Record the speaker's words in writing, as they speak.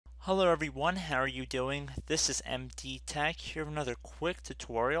Hello everyone, how are you doing? This is MD Tech here with another quick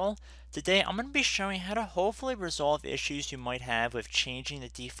tutorial. Today I'm going to be showing how to hopefully resolve issues you might have with changing the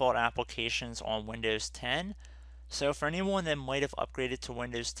default applications on Windows 10. So for anyone that might have upgraded to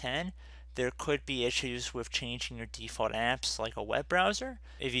Windows 10, there could be issues with changing your default apps like a web browser.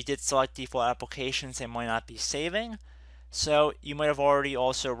 If you did select default applications, they might not be saving. So you might have already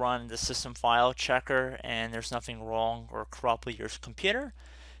also run the system file checker and there's nothing wrong or corrupt with your computer.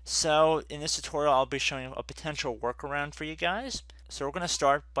 So in this tutorial, I'll be showing a potential workaround for you guys. So we're going to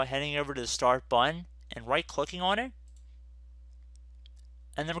start by heading over to the Start button and right-clicking on it.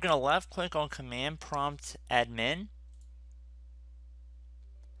 And then we're going to left-click on Command Prompt Admin.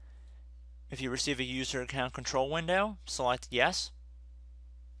 If you receive a user account control window, select Yes.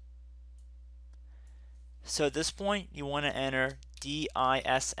 So at this point, you want to enter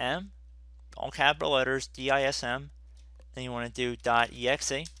DISM, all capital letters, DISM. Then you want to do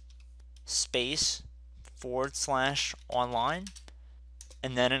 .exe space / online,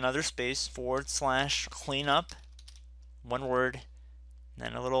 and then another space / cleanup, one word, and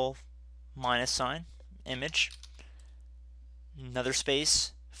then a little minus sign, image, another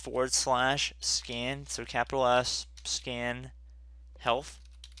space / scan, so capital S, scan health.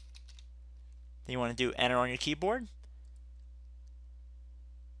 Then you want to do enter on your keyboard.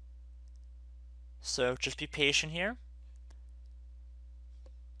 So just be patient here.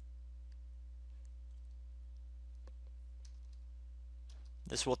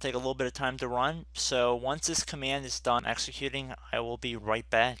 This will take a little bit of time to run, so once this command is done executing, I will be right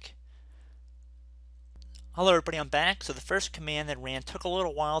back. Hello everybody, I'm back. So the first command that ran took a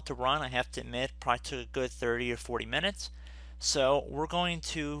little while to run, I have to admit, probably took a good 30 or 40 minutes. So we're going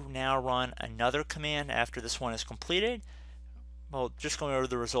to now run another command after this one is completed. Well, just going over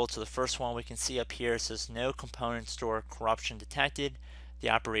the results of the first one, we can see up here it says no component store corruption detected. The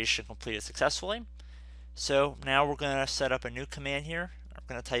operation completed successfully. So now we're going to set up a new command here. I'm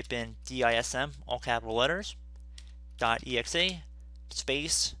going to type in DISM, all capital letters, .exe,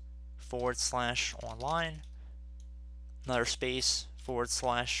 space / online, another space /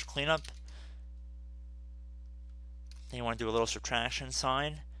 cleanup. Then you want to do a little subtraction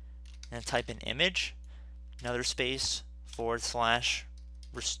sign, and type in image, another space /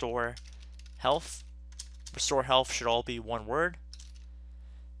 Restorehealth. Restorehealth should all be one word.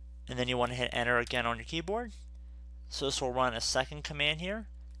 And then you want to hit enter again on your keyboard. So this will run a second command here,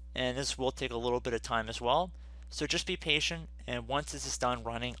 and this will take a little bit of time as well. So just be patient, and once this is done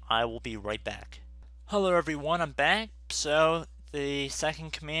running, I will be right back. Hello everyone, I'm back. So the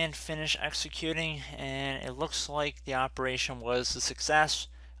second command finished executing, and it looks like the operation was a success.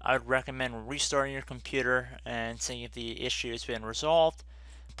 I would recommend restarting your computer and seeing if the issue has been resolved.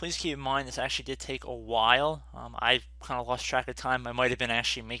 Please keep in mind this actually did take a while. I kind of lost track of time. I might have been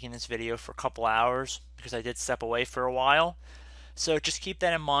actually making this video for a couple hours because I did step away for a while. So just keep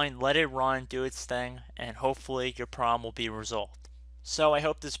that in mind, let it run, do its thing, and hopefully your problem will be resolved. So I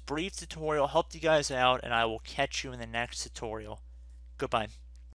hope this brief tutorial helped you guys out, and I will catch you in the next tutorial. Goodbye.